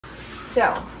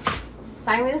So,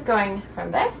 Simon is going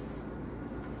from this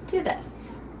to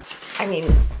this. I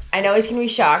mean, I know he's gonna be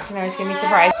shocked. I know he's gonna be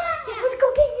surprised. Let's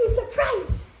go get you a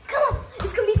surprise. Come on,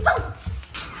 it's gonna be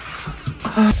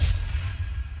fun.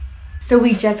 So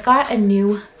we just got a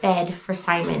new bed for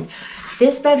Simon.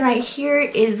 This bed right here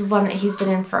is one that he's been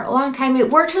in for a long time.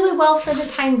 It worked really well for the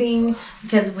time being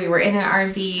because we were in an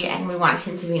RV and we wanted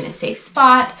him to be in a safe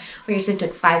spot. We usually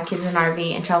took 5 kids in an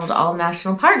RV and traveled to all the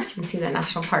national parks. You can see the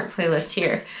national park playlist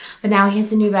here. But now he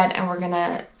has a new bed and we're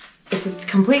gonna, it's a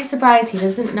complete surprise. He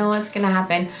doesn't know what's gonna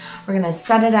happen. We're gonna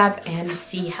set it up and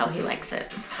see how he likes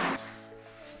it. What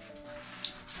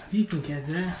do you think,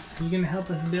 Ezra? Are you gonna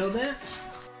help us build it?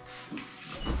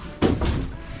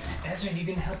 Ezra, you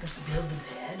gonna help us build the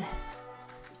bed?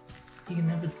 You can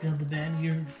help us build the bed?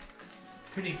 You're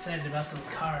pretty excited about those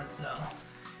cards, though.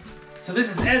 So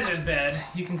this is Ezra's bed.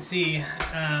 You can see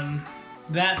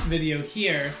that video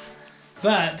here.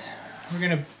 But we're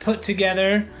gonna put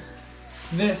together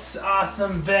this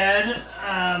awesome bed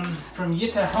from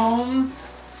Yitta Homes.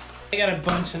 I got a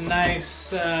bunch of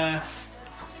nice,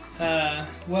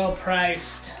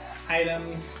 well-priced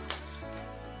items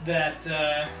that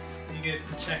you guys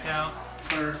can check out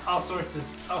for all sorts of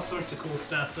cool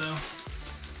stuff, though.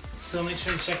 So make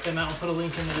sure to check them out. We'll put a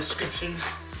link in the description.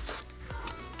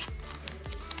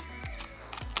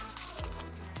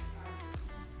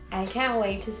 I can't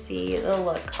wait to see the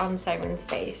look on Simon's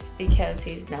face because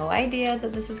he's no idea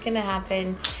that this is gonna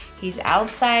happen. He's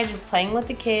outside just playing with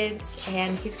the kids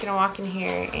and he's gonna walk in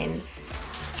here and,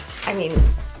 I mean,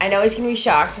 I know he's gonna be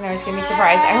shocked. I know he's gonna be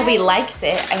surprised. I hope he likes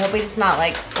it. I hope he's not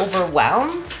like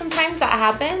overwhelmed. Sometimes that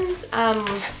happens.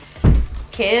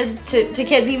 To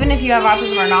kids, even if you have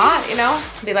autism or not, you know,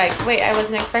 be like, wait, I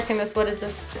wasn't expecting this. What is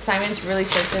this? Simon's really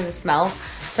sensitive to smells.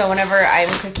 So whenever I'm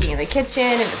cooking in the kitchen,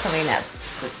 if it's something that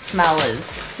smell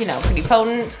is, you know, pretty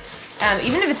potent,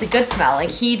 even if it's a good smell, like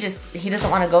he doesn't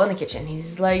want to go in the kitchen.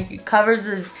 He's like, he covers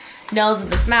his nose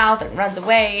with his mouth and runs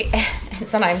away. And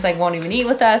sometimes like won't even eat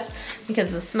with us because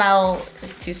the smell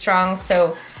is too strong.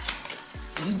 So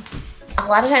a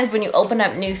lot of times when you open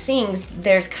up new things,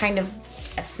 there's kind of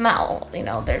a smell, you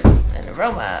know, there's an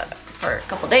aroma for a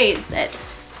couple days that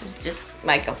is just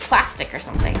like a plastic or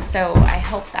something. So I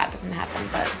hope that doesn't happen,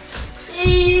 but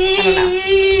I don't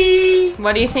know.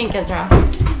 What do you think, Ezra?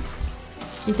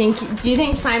 Do you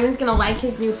think Simon's gonna like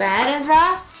his new bed,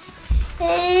 Ezra?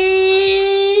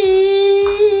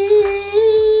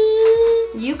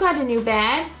 You got a new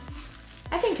bed.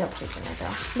 I think he'll sleep in it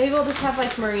though. Maybe we'll just have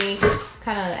like Marie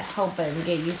kind of help him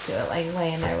get used to it, like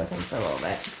laying there with him for a little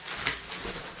bit.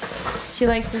 She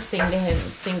likes to sing to him,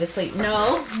 sing to sleep.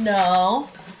 No,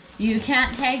 you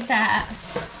can't take that.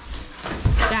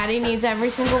 Daddy needs every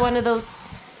single one of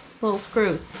those little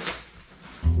screws.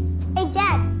 Hey,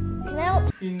 Dad. No.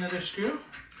 Need another screw?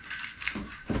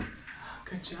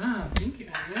 Good job. Thank you,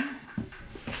 Ezra.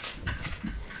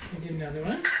 You get another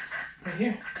one. Right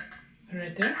here.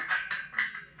 Right there.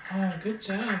 Oh, good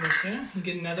job, Ezra. You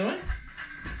get another one?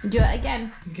 Do it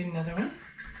again. You get another one?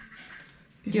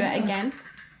 Do it again.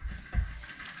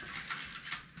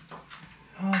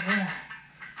 Oh, yeah.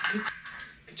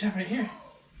 Good job right here.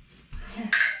 Right here.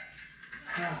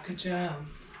 Oh, good job.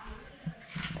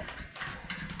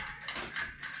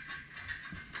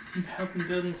 I'm helping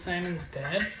building Simon's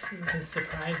bed. His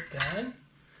surprise bed.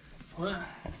 What?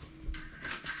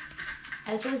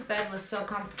 Ezra's bed was so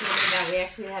complicated that we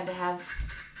actually had to have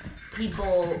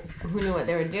people who knew what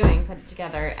they were doing put it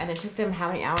together, and it took them how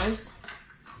many hours?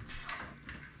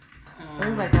 It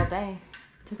was like all day.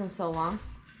 It took them so long.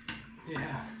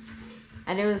 Yeah.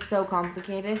 And it was so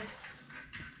complicated.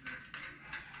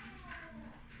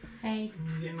 Hey.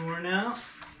 You getting worn out?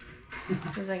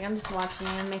 He's like, I'm just watching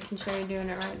you and making sure you're doing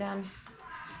it right, Dad.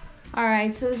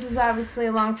 Alright, so this is obviously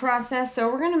a long process, so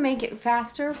we're going to make it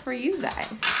faster for you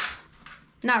guys.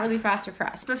 Not really faster for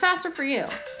us, but faster for you.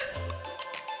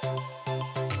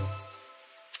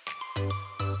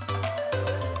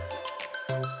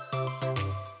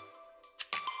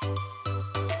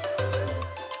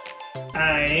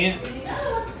 I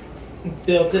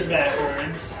built it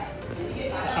backwards.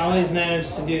 I always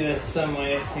manage to do this some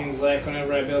way, it seems like,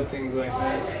 whenever I build things like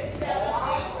this.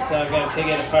 So I've got to take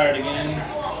it apart again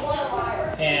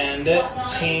and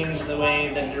change the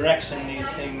way, the direction these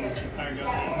things are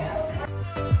going.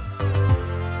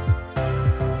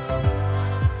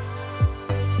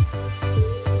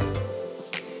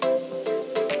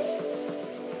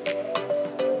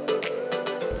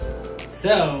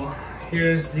 So,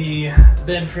 here's the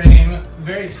bed frame,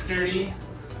 very sturdy.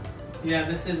 Yeah,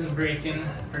 this isn't breaking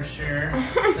for sure.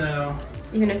 So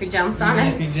Even if he jumps on Even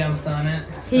it? if he jumps on it.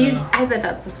 He's, So I bet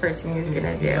that's the first thing he's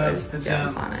gonna do he loves is to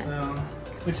jump on it. So,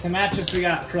 which the mattress we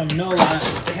got from NOLA,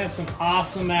 they have some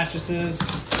awesome mattresses.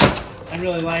 I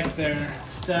really like their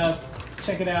stuff.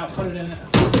 Check it out. Put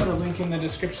a link in the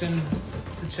description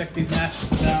to check these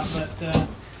mattresses out. But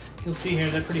you'll see here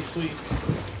they're pretty sweet.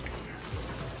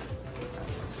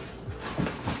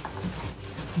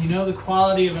 You know the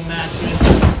quality of a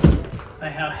mattress by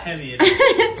how heavy it is.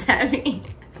 It's heavy.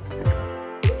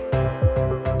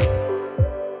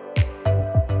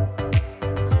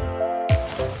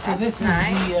 So this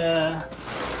nice. is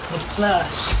the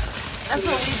plush. That's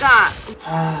what we got.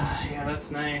 Ah, yeah, that's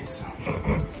nice.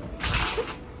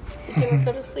 You gonna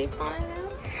go to sleep on it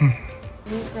now?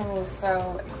 He's gonna be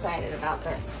so excited about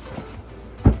this.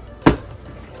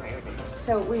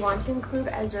 So we want to include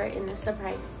Ezra in the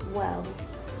surprise as well.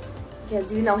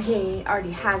 Because even though he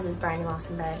already has his brand new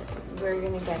awesome bed, we're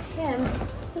gonna get him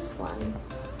this one.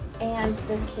 And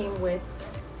this came with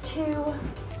 2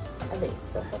 of these,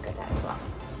 so he'll get that as well.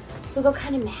 So they'll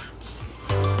kind of match.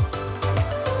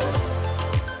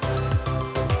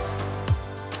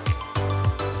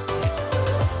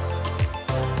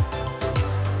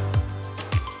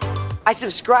 I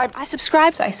subscribed. So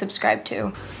I subscribe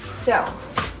to. So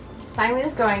Simon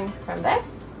is going from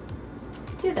this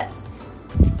to this.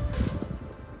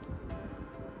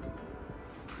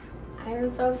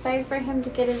 I'm so excited for him to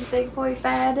get his big boy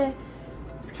bed.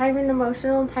 It's kind of an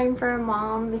emotional time for a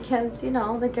mom because, you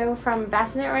know, they go from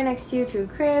bassinet right next to you to a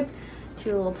crib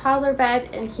to a little toddler bed,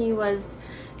 and he was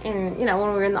in, you know,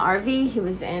 when we were in the RV, he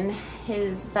was in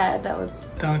his bed that was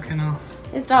Dog kennel.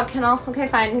 his dog kennel. Okay,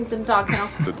 fine, he's in the dog kennel.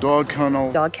 The dog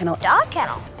kennel. Dog kennel. Dog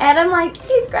kennel. And I'm like,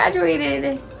 he's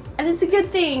graduated, and it's a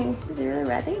good thing. Is he really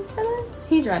ready for this?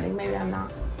 He's ready, maybe I'm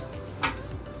not.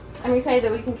 I'm excited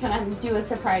that we can kind of do a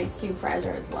surprise too for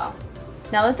Ezra as well.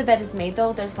 Now that the bed is made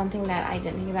though, there's one thing that I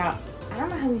didn't think about. I don't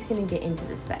know how he's gonna get into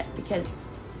this bed because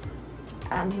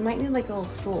he might need like a little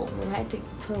stool. We might have to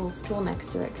put a little stool next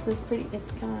to it because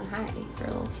it's kind of high for a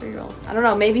little 3-year-old. I don't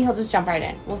know, maybe he'll just jump right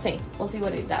in. We'll see. We'll see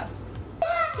what he does.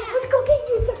 Let's go get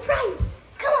you a surprise.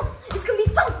 Come on, it's gonna be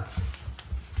fun.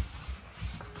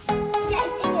 Yeah,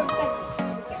 it's in your bedroom.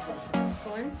 Let's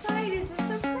go inside. It's a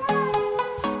surprise.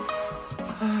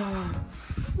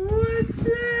 What's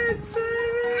that,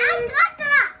 Simon? I got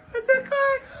that. It's a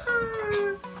car.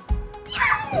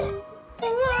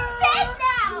 It's your bed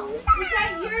now. Is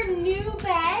that your new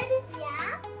bed?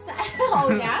 Yeah.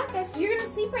 Oh yeah? You're gonna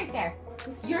sleep right there.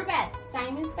 It's your bed.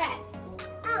 Simon's bed.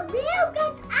 A real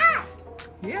good act.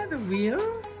 Yeah, the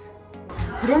wheels.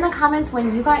 Put in the comments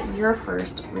when you got your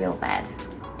first real bed.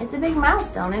 It's a big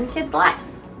milestone in a kid's life.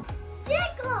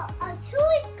 Lego, a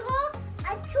toy car,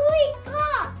 a toy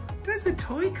car. That's a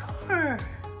toy car.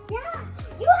 Yeah,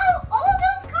 you have all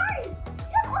those cars.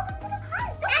 You have all the little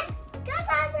cars. I got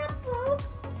an apple,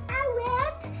 a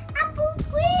red, apple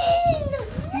green.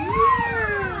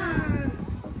 Yeah.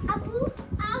 Apple,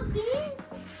 a green.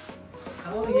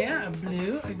 Oh yeah, a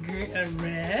blue, a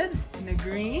red, and a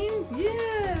green.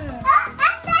 Yeah. And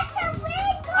that's a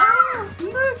red car. Oh,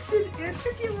 look, did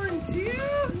Ezra get one too?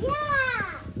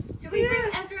 Yeah. Should we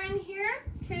bring Ezra in here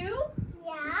too?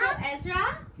 Yeah. Show Ezra?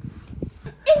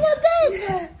 In the bed.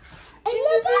 Yeah. In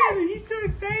the bed. He's so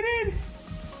excited.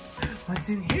 What's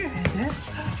in here, Ezra? Look.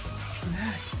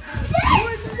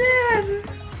 What's that?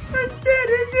 What's that,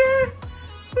 Ezra?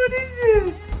 What is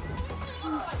it?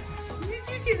 Did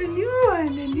you get a new one? A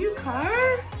new car?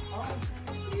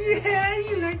 Yeah,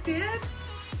 you like that?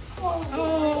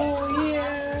 Oh,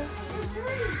 yeah.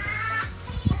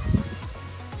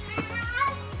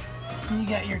 You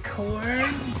got your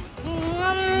cords?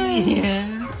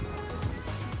 Yeah.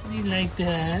 You like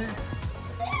that?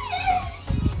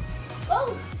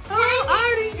 Oh,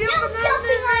 Artie, no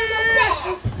jumping on your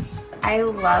bed. I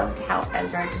loved how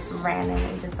Ezra just ran in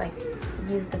and just like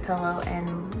used the pillow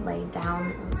and laid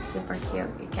down. It was super cute.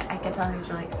 I could tell he was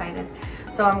really excited.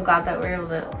 So I'm glad that we were able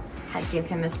to give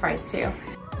him his prize too.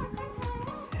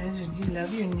 Ezra, do you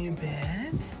love your new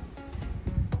bed?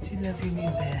 Do you love your new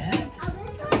bed?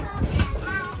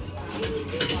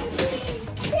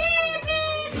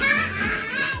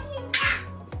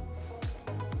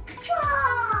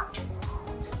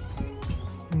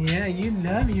 Yeah, you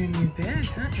love your new bed,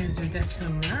 huh, Ezra? That's so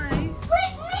nice.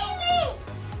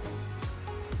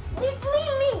 With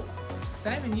Mimi.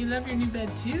 Simon, you love your new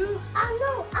bed too? Oh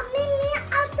no, I'm Mimi.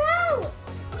 I'll go.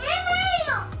 Mimi.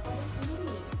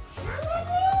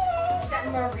 Is that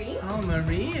Marie? Oh,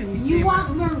 Marie, and You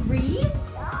want Marie?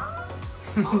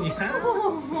 yeah.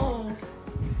 Oh.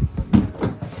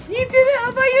 You did it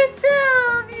all by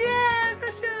yourself. Yeah,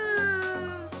 good job.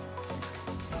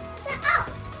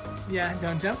 Yeah,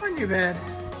 don't jump on your bed.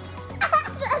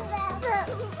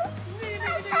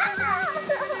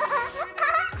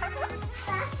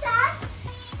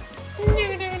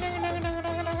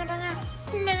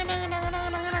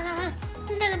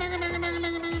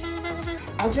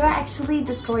 Ezra actually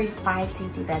destroyed 5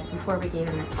 safety beds before we gave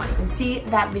him this one. You can see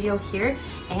that video here,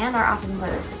 and our autism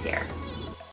playlist is here.